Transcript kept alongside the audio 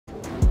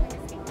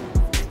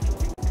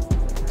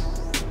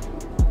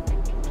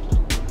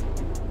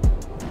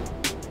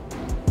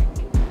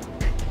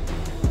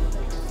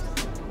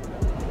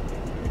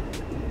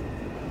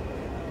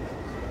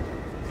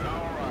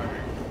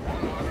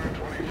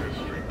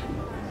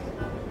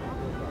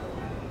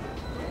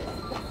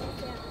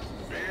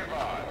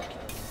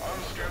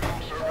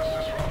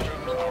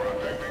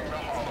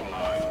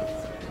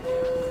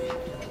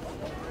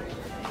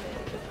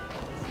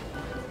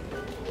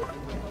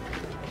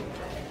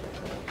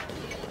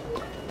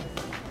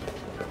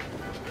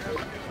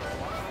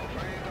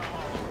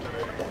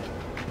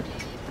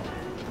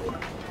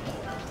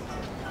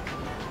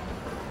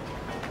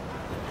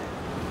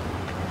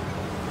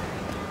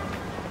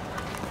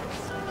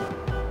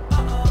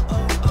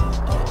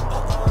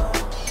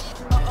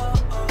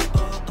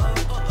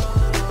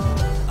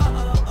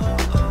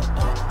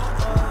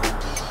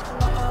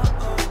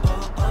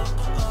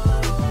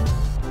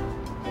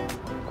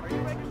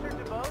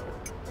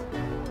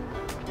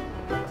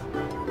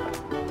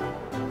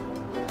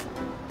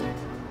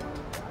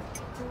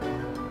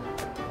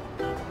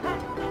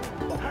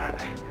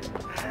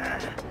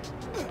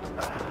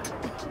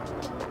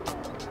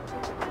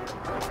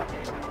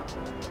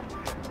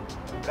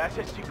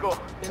Gracias, chico.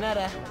 De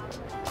nada.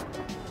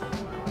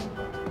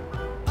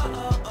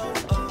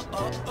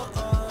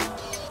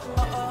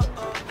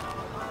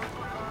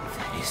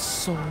 That is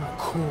so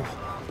cool.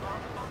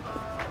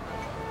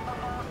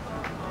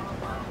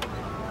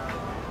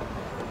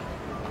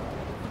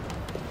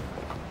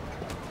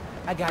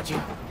 I got you.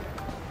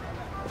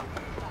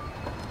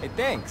 Hey,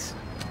 thanks.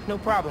 No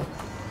problem.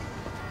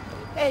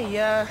 Hey,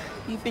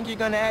 you think you're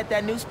gonna add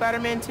that new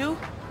Spiderman too?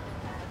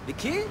 The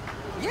kid?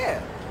 Yeah,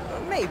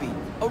 maybe.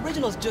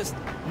 Original's just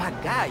my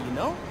guy, you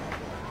know?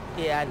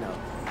 Yeah, I know.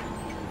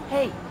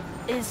 Hey,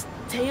 is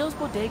Teo's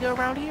bodega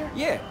around here?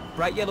 Yeah,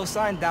 bright yellow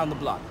sign down the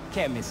block.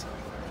 Can't miss it.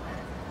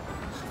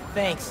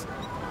 Thanks.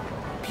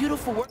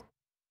 Beautiful work,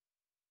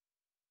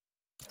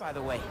 by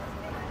the way.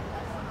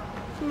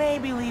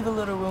 Maybe leave a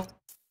little room.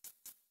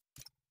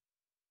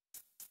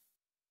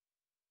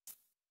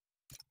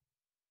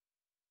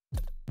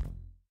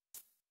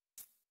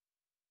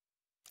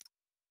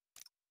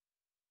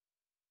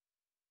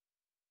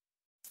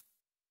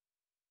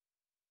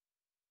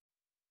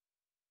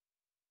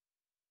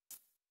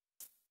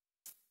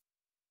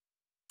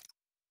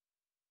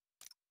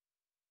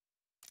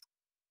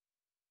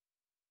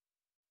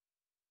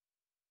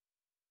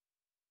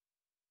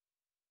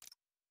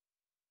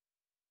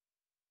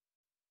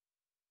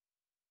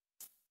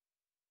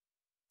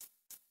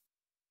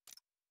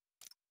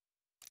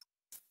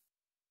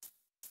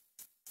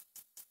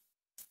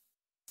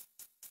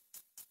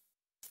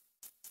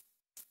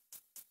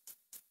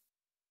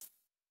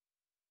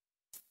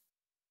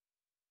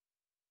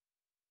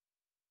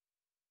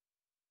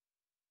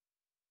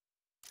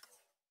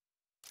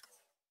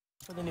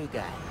 For the new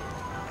guy,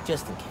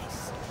 just in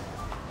case.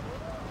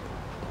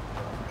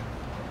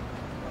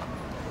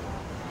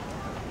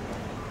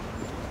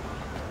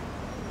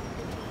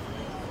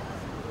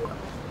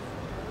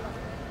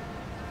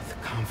 The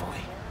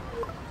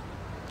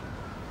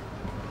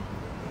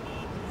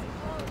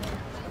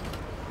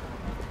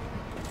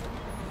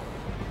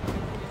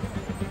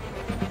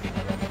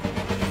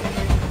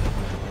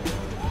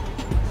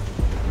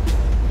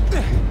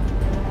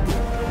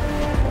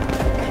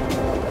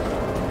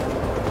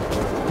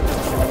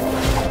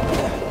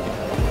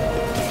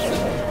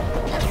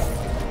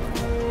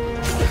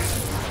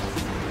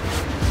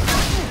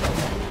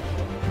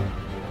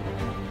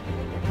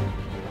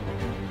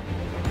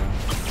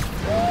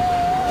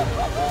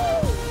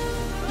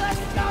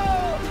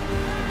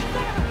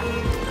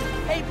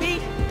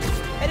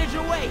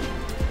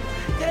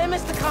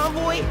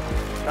convoy.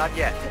 Not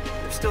yet.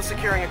 They're still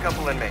securing a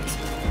couple inmates.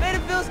 Man,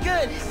 it feels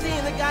good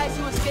seeing the guys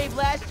who escaped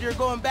last year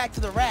going back to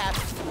the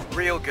raft.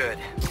 Real good.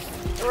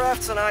 The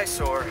raft's an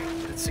eyesore,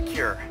 but it's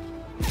secure.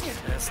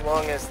 As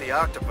long as the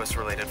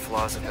octopus-related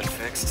flaws have been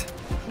fixed.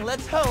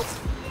 Let's hope.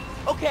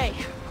 Okay,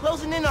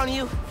 closing in on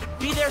you.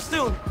 Be there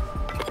soon.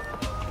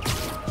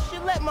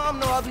 Should let Mom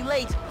know I'll be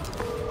late.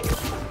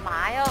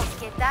 Miles,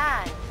 ¿qué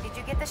tal? Did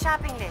you get the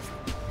shopping list?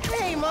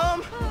 Hey,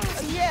 Mom.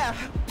 Yeah,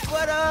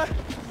 but,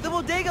 the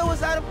bodega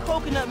was out of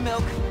coconut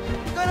milk.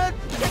 Gonna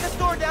check a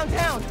store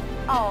downtown.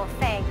 Oh,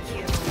 thank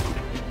you.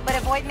 But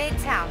avoid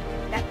Midtown.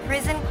 That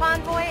prison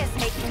convoy is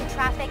making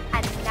traffic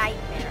a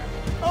nightmare.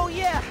 Oh,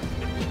 yeah.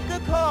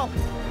 Good call.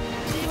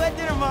 See you at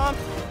dinner, Mom.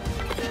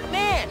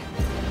 Man,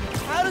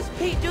 how does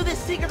Pete do this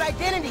secret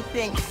identity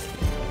thing?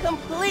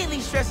 Completely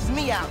stresses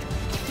me out.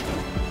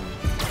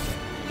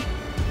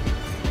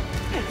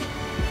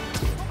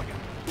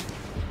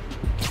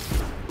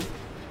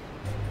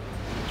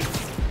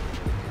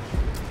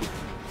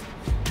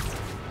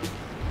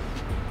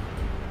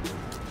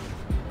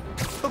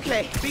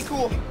 Okay, be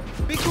cool.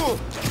 Be cool.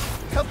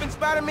 Helping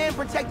Spider-Man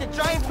protect a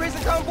giant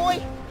prison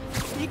convoy?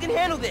 You can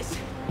handle this.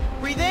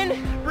 Breathe in,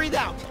 breathe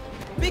out.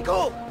 Be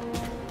cool.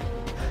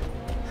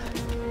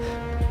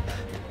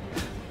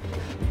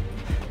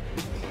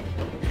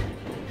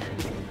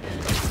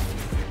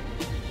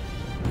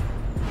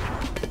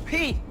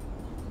 Pete!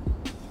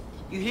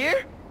 You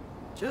here?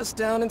 Just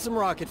down in some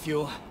rocket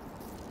fuel.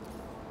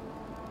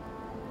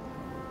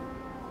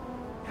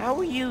 How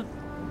are you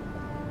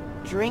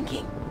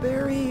drinking?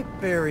 Very,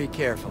 very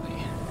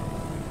carefully.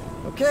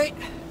 Okay,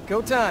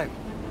 go time.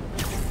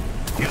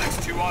 Helix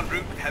 2 en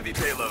route with heavy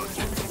payload.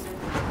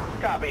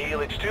 Copy,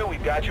 Helix 2.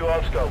 We've got you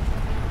on scope.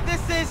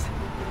 This is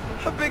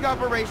a big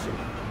operation.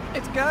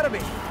 It's gotta be.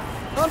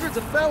 Hundreds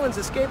of felons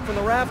escaped from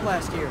the raft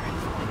last year.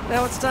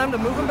 Now it's time to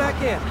move them back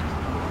in.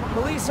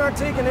 Police aren't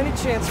taking any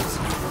chances,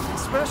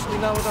 especially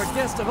not with our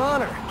guest of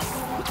honor.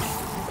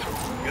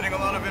 Getting a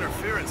lot of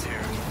interference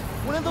here.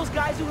 One of those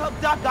guys who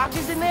helped Doc Ock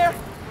is in there?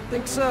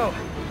 Think so.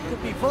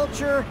 Could be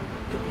Vulture,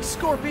 could be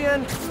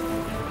Scorpion,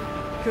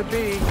 could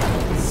be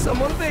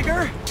someone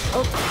bigger.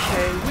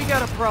 Okay, we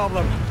got a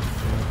problem.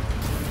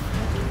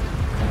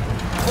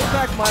 Hold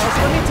back, Miles.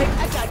 Let me take...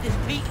 I got this,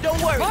 Pete. Don't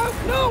worry. Oh,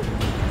 no!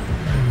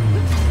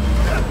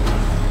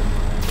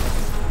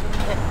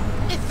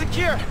 It's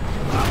secure.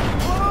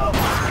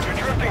 You're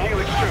drifting,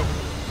 Helix 2.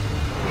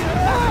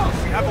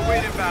 We have a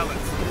weight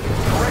imbalance.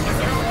 Correction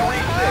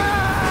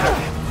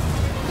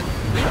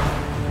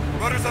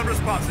 236. Rudder's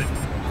unresponsive.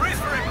 Brace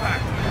for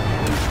impact.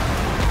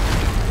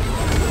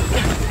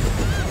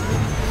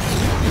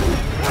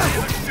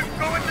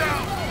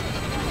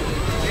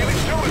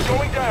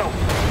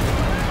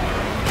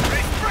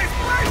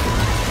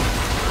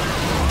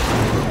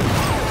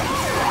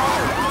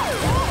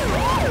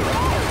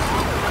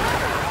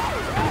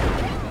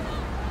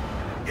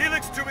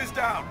 is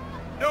down.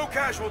 No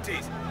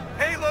casualties.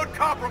 Payload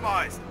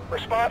compromised.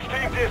 Response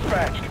team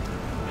dispatched.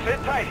 Sit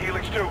tight,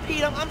 Helix 2.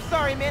 Pete, I'm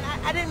sorry, man.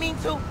 I didn't mean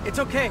to. It's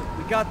okay,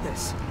 we got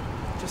this.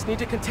 Just need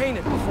to contain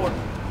it before...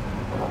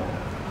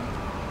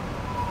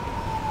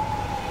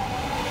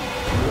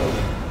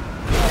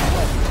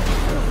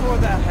 Before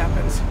that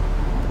happens.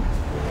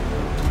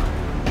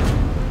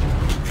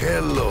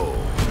 Hello,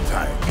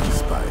 tiny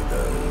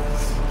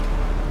spiders.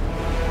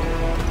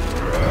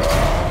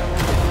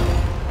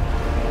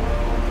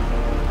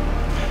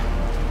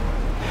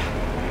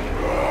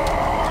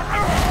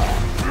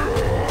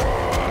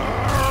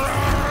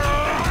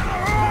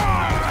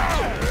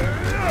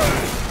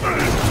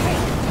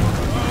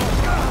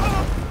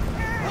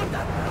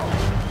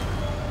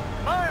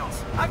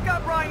 Miles, I've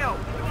got Rhino,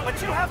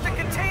 but you have to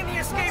contain the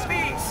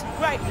escapees.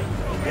 Right.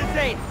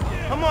 Insane.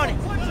 I'm on it.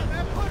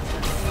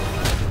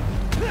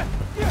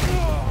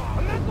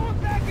 I'm not going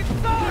back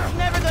inside. You're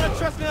never gonna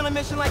trust me on a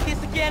mission like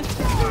this again.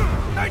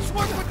 Nice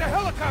work with the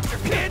helicopter,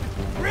 kid.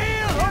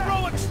 Real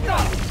heroic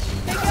stuff.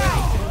 Hey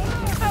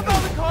guys, how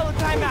about we call a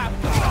timeout?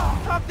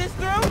 Talk this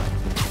through?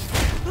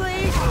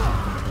 Please?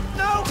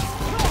 No?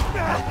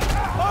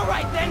 All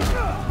right then.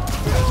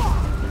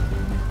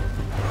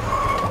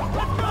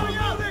 What's going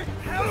on there?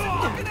 How's it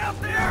looking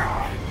out there?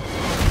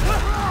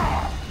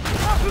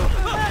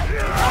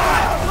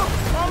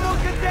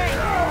 Almost contained.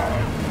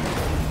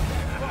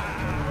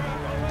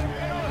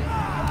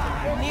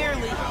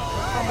 Nearly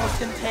almost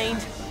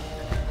contained.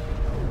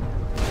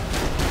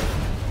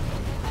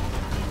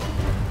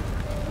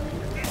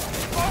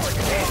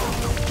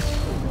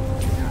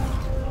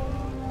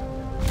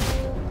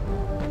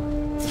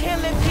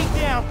 Can't let Pete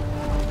down.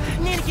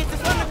 Need to get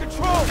this under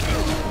control.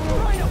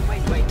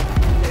 Wait.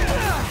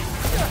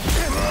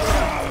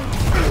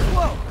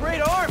 Whoa,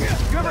 great arm.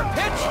 You ever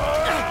pitch?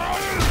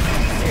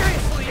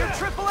 Seriously, you're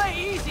AAA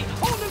easy.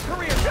 Whole new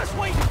career just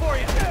waiting for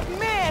you.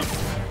 Man,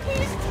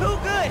 he's too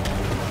good.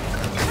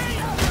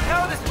 How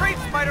are the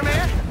streets,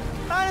 Spider-Man?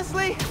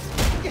 Honestly,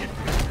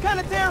 kind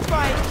of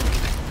terrifying.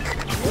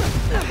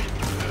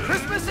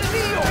 Christmas in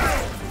New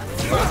York.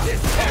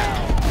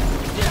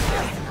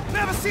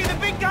 Never seen a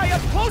big guy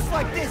up close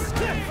like this.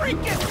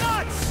 Freaking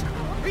nuts.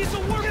 He's a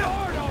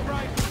workhorse, all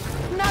right.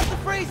 Not the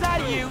phrase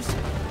I'd use.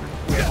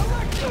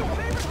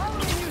 Favorite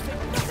holiday music?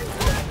 Nothing's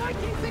like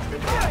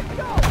 1965.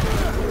 Go.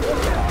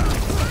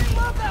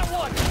 Love that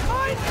one.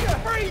 Mine.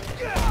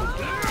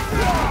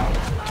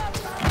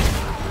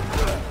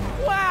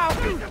 Wow!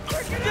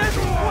 Just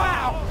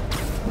wow!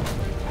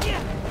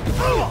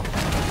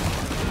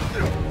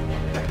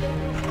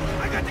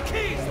 I got the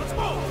keys. Let's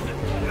move.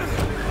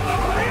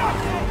 Hurry up.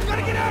 We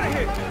gotta get out of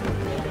here.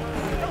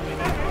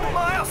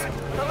 Miles, I'm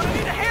gonna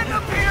need a hand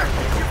up here.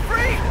 You're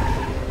free.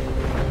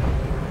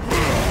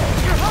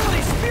 Your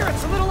holiday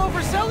spirit's a little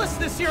overzealous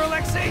this year,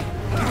 Alexei.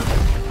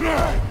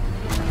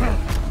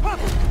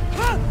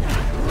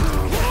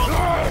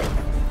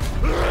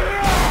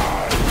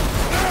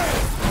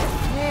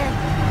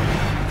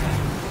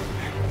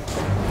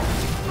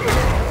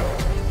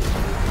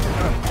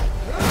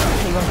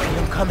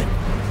 I'm coming.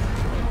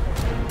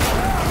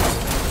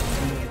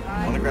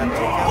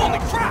 Holy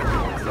crap!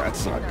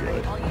 That's not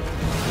good.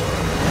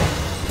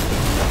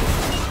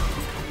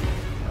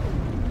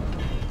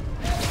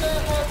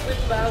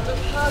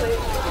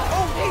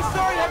 Oh, hey,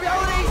 sorry, happy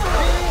holidays!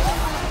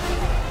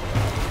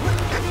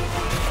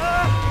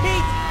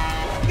 Pete,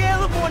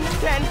 scale of 1 to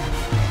 10.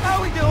 How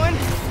we doing?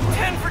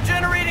 10 for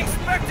generating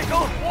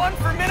spectacle, 1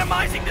 for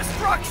minimizing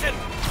destruction.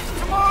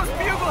 Tomorrow's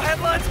Bugle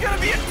headline's gonna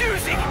be a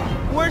doozy.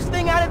 Worst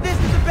thing out of this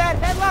is a bad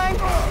headline.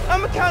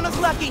 I'ma count us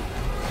lucky.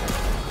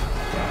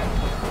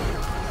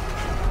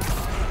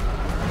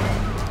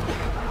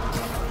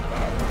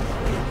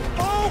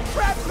 Oh,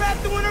 crap,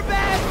 doing her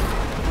bad.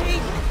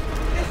 Pete,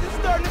 this is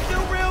starting to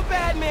feel real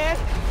bad, man.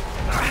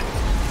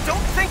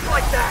 Don't think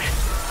like that.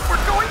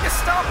 We're going to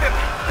stop him,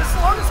 as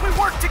long as we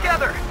work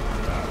together.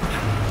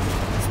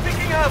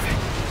 Speaking of,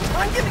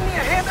 mind giving me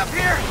a hand up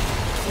here?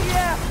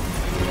 Yeah,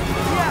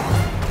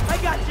 I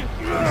got you.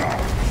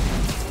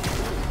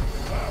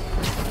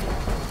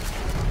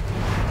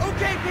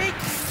 Okay, Pete.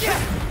 Yeah,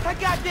 I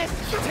got this.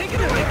 Take it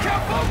away,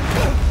 Capo.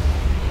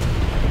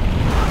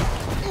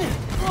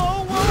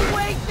 Oh,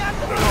 wait, not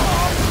the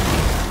ball.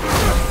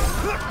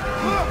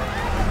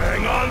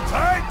 Hang on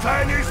tight,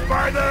 tiny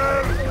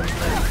spider!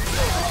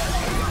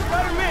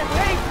 Spider-Man,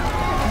 hey!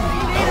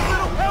 You need a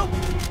little help?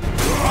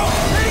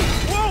 Hey!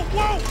 Whoa!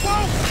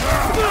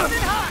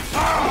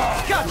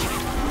 Gotcha.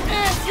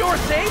 And you're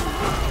safe.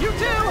 You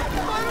too.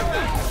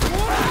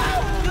 Wow!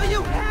 Do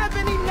you have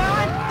any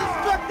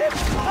non-destructive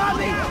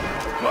hobbies?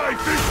 Fly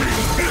fishing!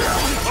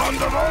 On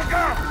the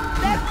Volga!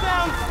 That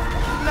sounds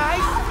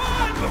nice.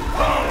 The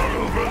power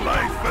over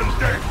life and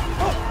death!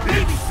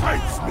 It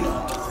excites me!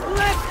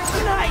 Let's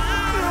nice.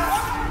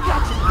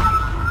 Gotcha.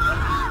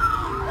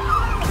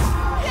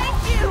 Thank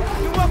you.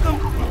 You're welcome.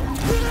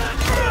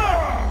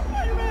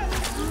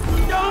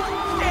 Don't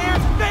scare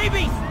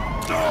babies.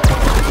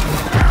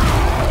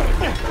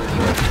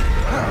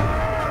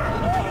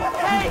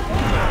 Hey,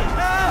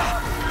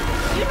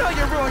 you know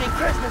you're ruining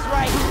Christmas,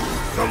 right?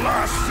 The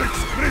last 6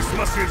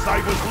 Christmases I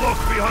was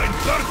locked behind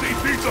 30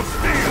 feet of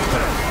steel.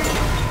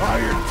 I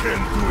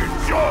intend to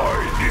enjoy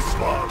this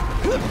one.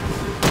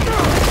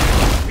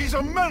 He's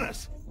a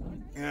menace.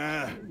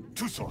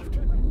 Too soft.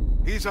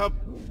 He's a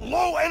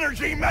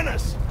low-energy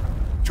menace.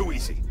 Too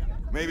easy.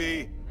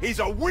 Maybe he's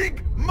a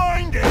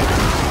weak-minded.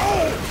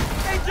 Oh!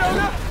 Hey,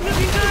 Jonah! Look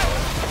at that!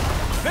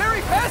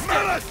 Very fast!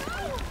 Menace!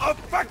 A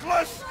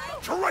feckless,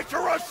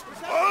 treacherous,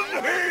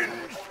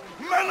 unhinged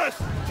menace!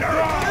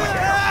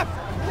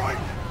 Right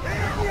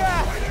here!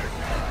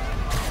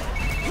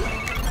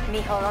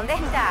 Mijo, ¿dónde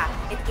está?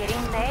 It's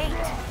getting late.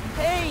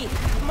 Hey,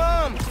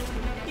 Mom!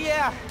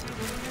 Yeah,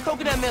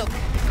 coconut milk.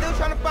 Still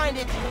trying to find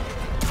it.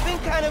 Been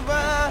kind of,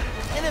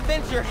 an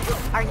adventure.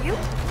 Are you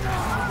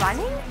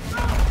running?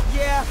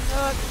 Yeah,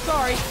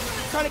 sorry.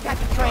 Trying to catch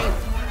a train.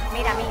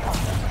 Mira, mijo,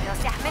 no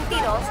seas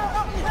mentiroso.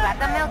 Grab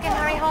the milk and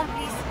hurry home,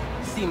 please.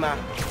 Sí, ma.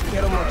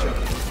 Quiero mucho.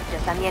 Yo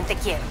también te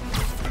quiero.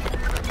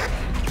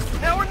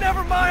 Now or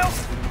never,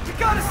 Miles! We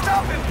gotta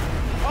stop him!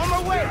 On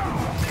my way!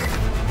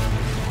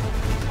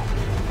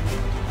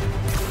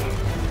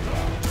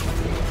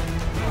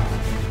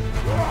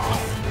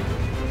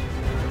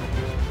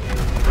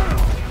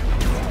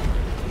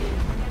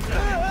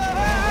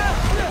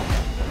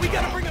 We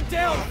gotta bring him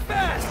down,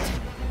 fast!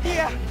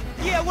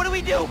 Yeah, what do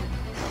we do?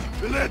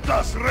 Let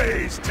us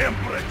raise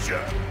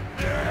temperature.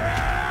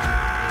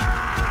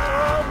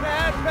 Oh,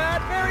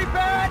 bad, very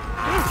bad!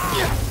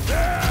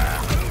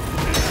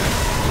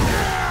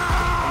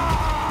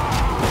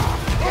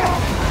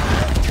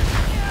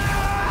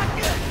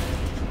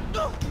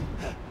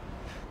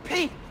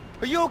 Pete,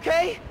 are you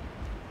okay?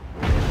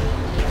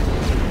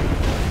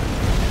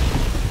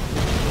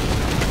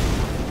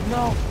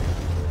 No.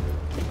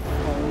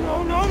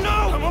 Oh, no!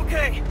 I'm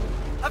okay.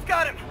 I've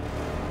got him.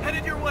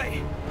 Headed your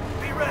way.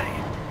 Be ready.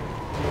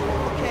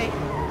 Okay.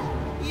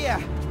 Yeah.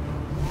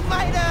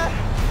 Might,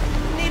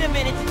 need a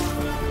minute.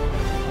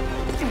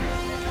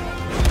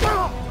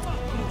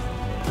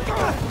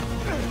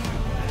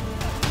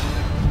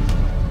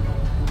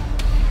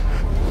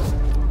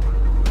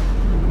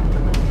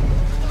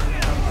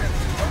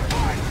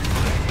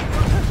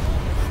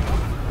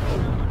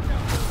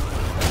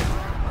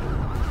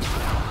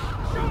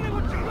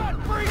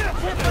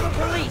 Tip for the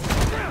police.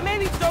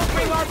 Maybe don't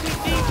bring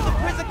RPGs to the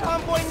prison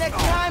convoy next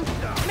time.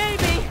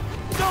 Maybe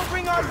don't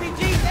bring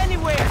RPGs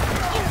anywhere.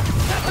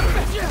 That's the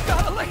best you've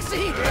got,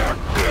 Alexei!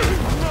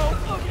 No,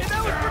 okay,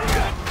 that was pretty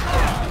good!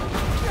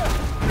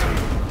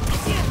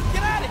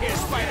 Get out of here,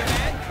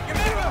 Spider-Man! You're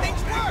making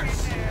things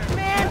worse!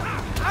 Man,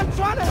 I'm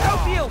trying to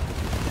help you.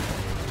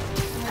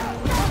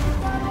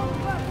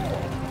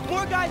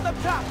 More guys up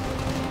top.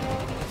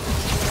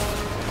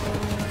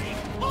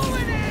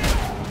 Pulling in!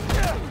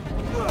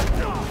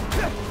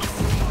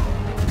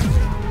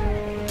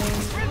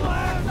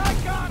 Relax, I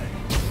got it!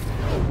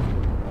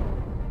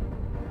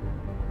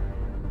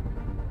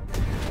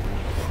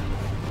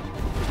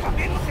 I've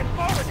been looking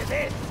forward to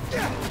this!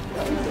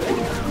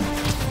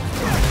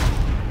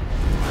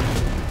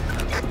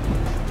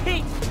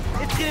 Pete,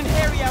 it's getting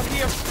hairy out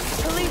here.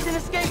 Police and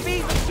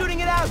escapees are shooting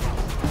it out.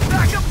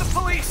 Back up the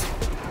police!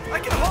 I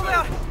can hold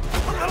out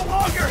a little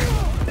longer!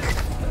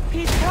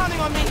 Pete's counting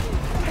on me.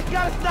 I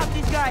gotta stop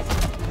these guys.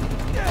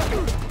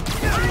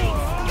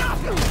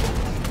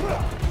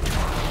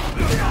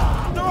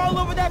 They're all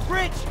over that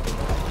bridge.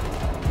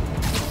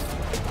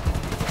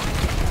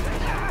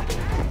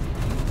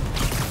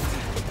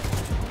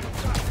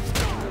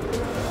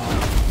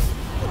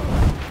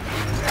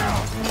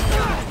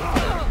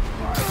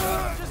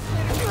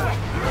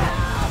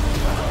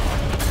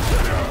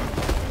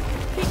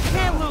 He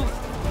can't lose.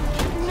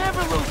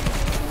 Never lose.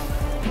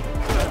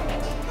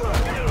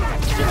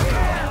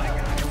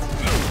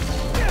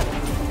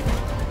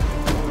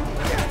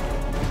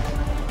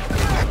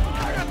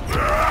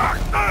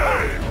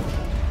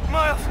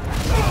 Miles!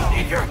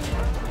 Eager!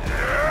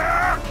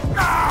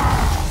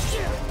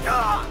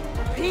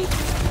 Pete!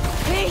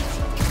 Pete!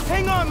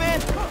 Hang on,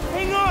 man!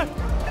 Hang on!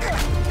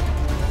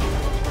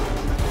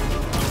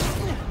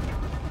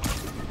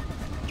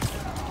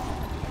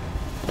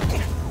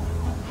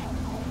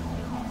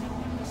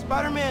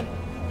 Spider-Man,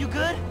 you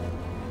good?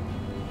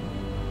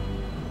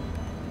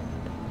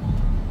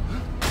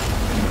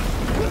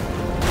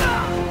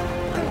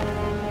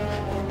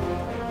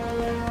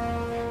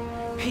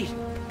 Pete!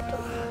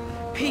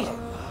 Pete!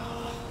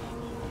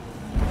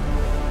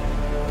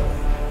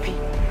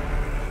 Pete!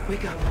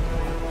 Wake up!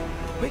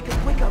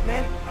 Wake up,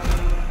 man!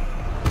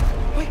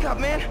 Wake up,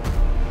 man!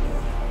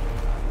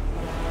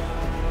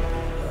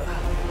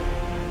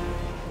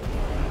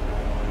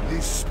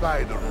 This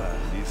Spider-Man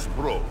is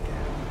broken.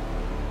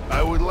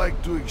 I would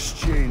like to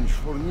exchange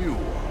for new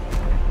one.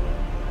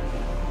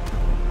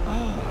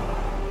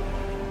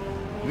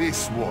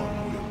 This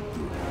one will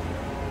do.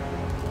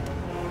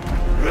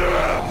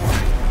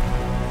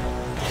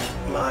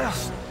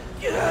 Miles,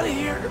 get out of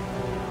here.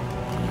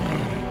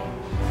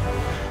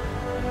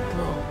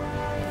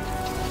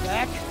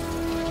 Back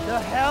the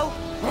hell?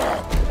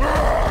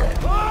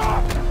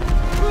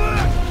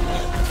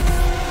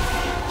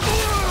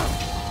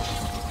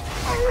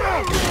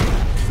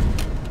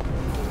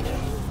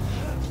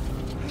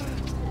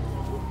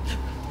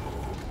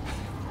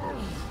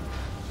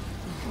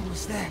 What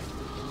was that?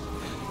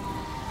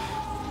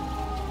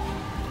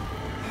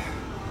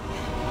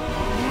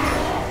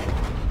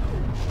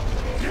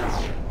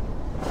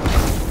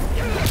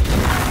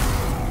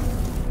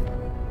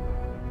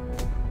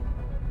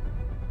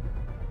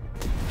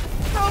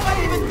 How am I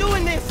even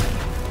doing this?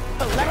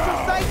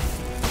 Electrocyte?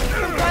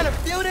 Some kind of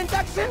field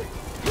induction?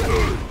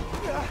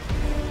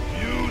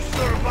 You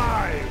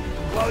survive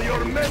while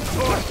your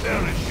mentor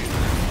perishes.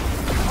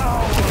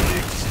 How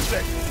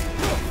unexpected.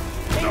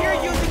 And you're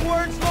using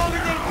words longer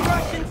than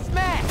crush and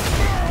smash.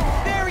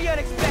 Very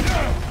unexpected.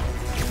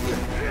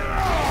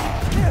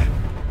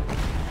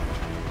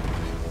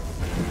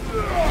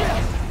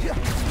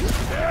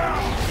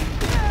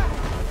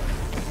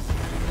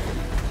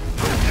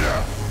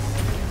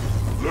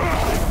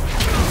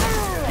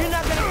 You're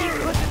not gonna keep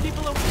pushing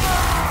people away.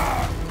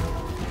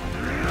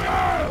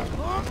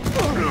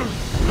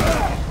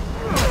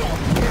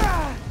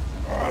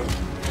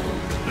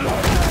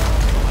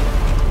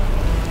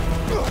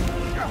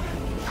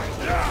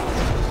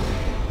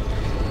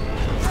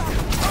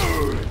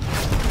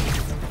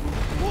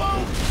 Whoa!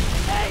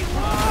 Hey,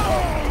 whoa!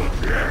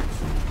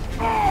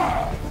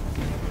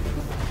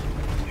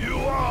 You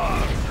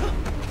are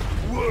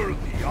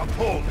worthy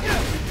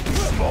opponent,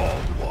 small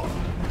one.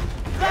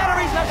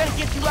 Battery's not gonna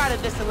get you out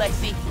of this,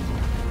 Alexei.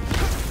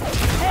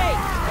 Hey,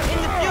 in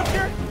the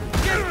future,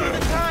 just do the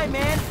time,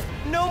 man.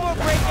 No more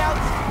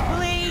breakouts,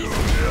 please.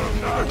 Will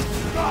not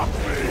stop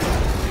me.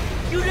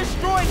 You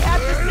destroyed half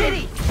the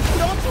city.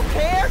 Don't you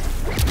care?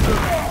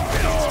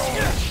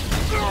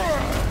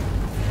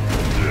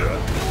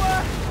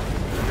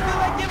 Feel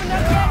like giving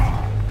up yet?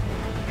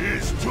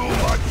 Is too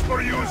much for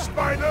you,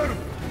 Spider?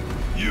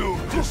 You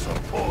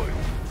disappoint.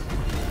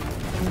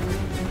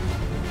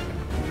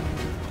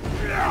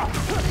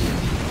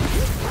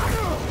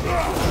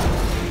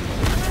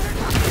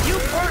 You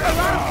hurt a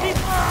lot of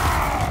people.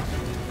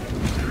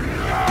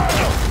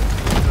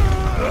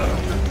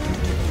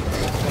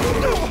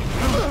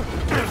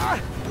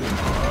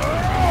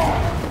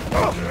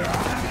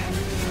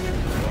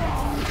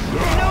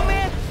 You know,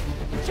 man,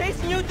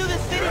 chasing you through the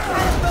city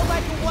kind of felt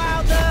like a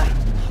wild,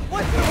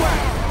 what's the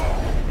word?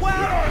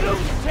 Wild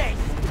goose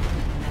chase.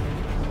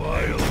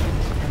 Wild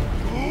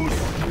goose?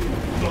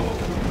 No.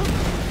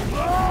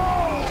 No!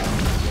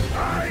 I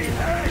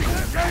hate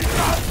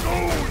chasing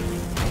goose!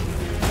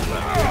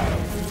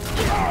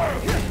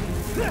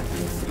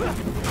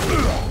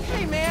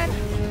 Hey, man,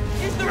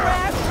 is the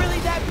raft really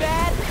that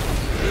bad?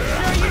 You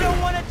sure you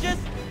don't want to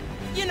just,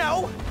 you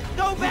know,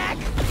 go back?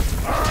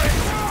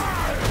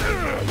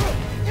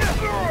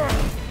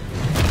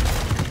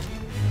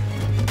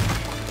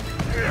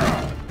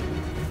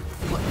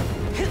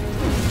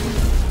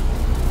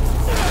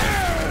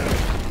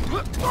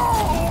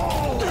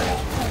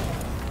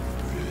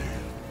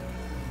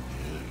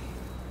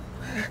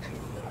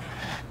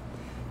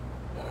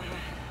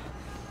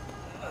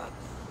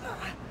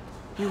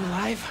 You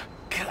alive?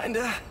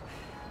 Kinda.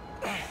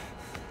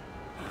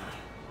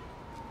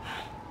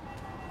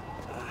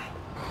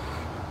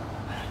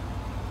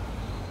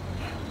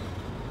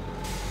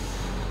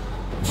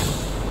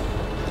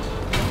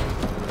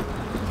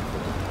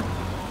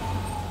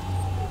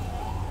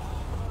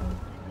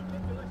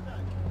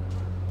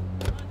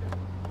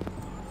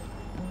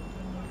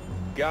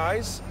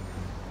 Guys?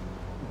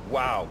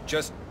 Wow,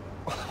 just...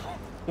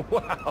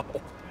 wow.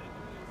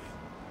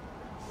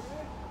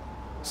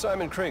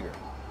 Simon Krieger,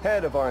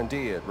 head of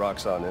R&D at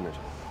Roxxon Energy.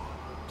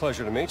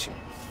 Pleasure to meet you.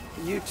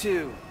 You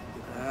too.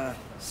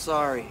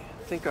 Sorry.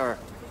 I think our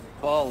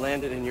ball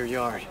landed in your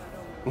yard.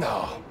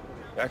 No,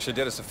 actually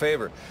did us a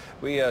favor.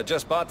 We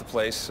just bought the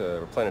place.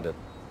 We're planning to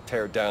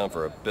tear it down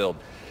for a build.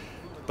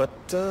 But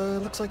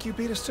looks like you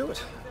beat us to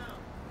it.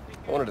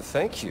 I wanted to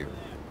thank you,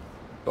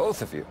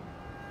 both of you.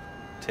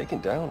 Taking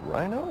down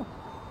Rhino?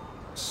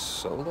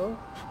 Solo?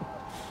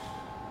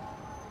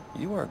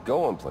 You are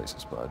going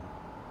places, bud.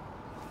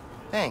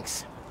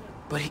 Thanks.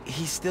 But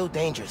he's still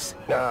dangerous.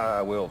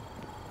 Nah, we'll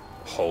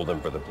hold him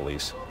for the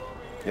police.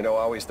 You know, I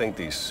always think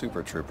these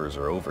super troopers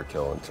are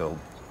overkill until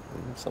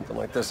something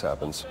like this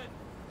happens.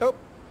 Oh,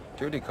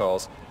 Judy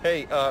calls.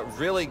 Hey,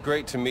 really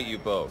great to meet you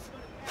both.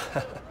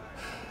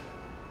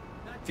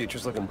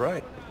 Future's looking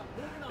bright.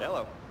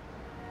 Hello.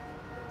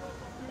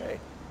 Hey.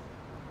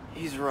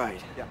 He's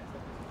right. Yeah.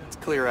 Let's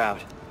clear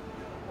out.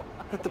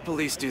 Let the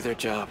police do their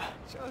job.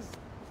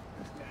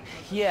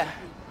 Yeah.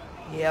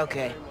 Yeah,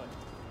 okay.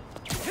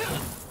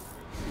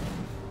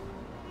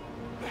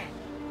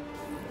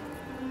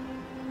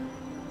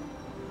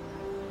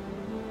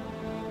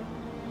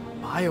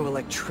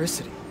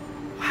 Bioelectricity.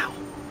 Wow.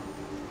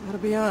 Gotta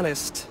be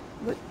honest,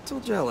 little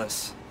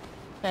jealous.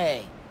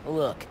 Hey,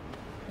 look.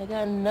 I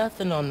got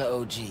nothing on the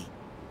OG.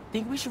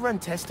 Think we should run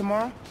tests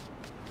tomorrow?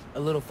 A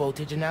little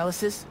voltage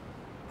analysis?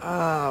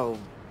 Oh,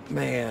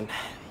 man.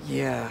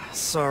 Yeah,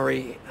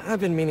 sorry. I've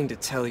been meaning to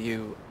tell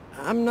you,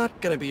 I'm not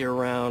gonna be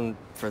around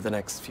for the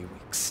next few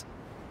weeks.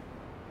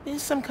 This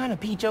is some kind of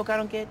pee joke I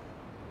don't get?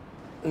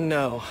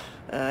 No.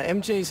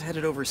 MJ's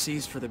headed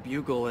overseas for the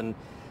Bugle and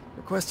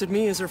requested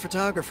me as her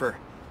photographer.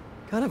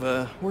 Kind of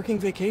a working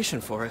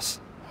vacation for us.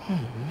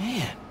 Oh,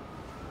 man.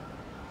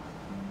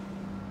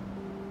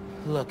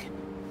 Look,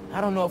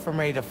 I don't know if I'm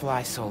ready to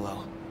fly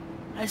solo.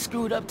 I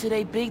screwed up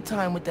today big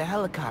time with the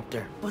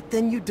helicopter. But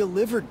then you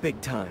delivered big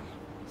time.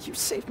 You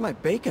saved my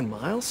bacon,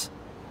 Miles.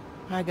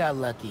 I got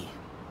lucky.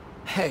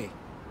 Hey,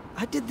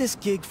 I did this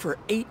gig for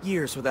 8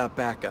 years without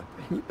backup,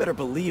 and you better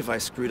believe I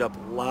screwed up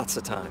lots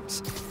of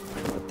times.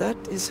 But that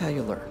is how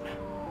you learn.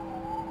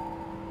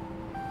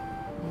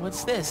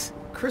 What's this?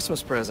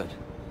 Christmas present.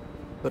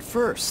 But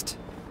first,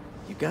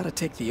 you gotta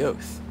take the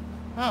oath.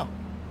 Oh.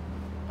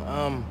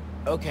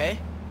 Okay.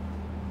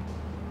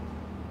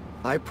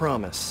 I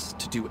promise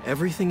to do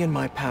everything in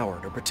my power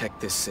to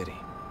protect this city.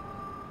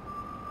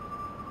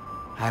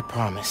 I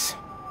promise.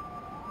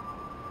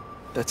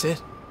 That's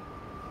it.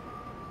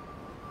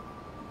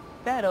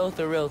 That oath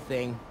a real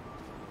thing.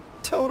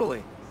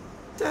 Totally.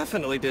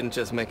 Definitely didn't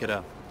just make it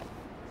up.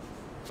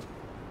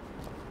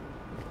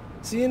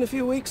 See you in a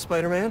few weeks,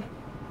 Spider-Man.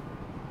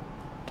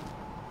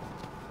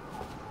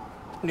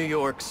 New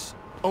York's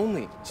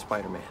only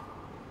Spider-Man.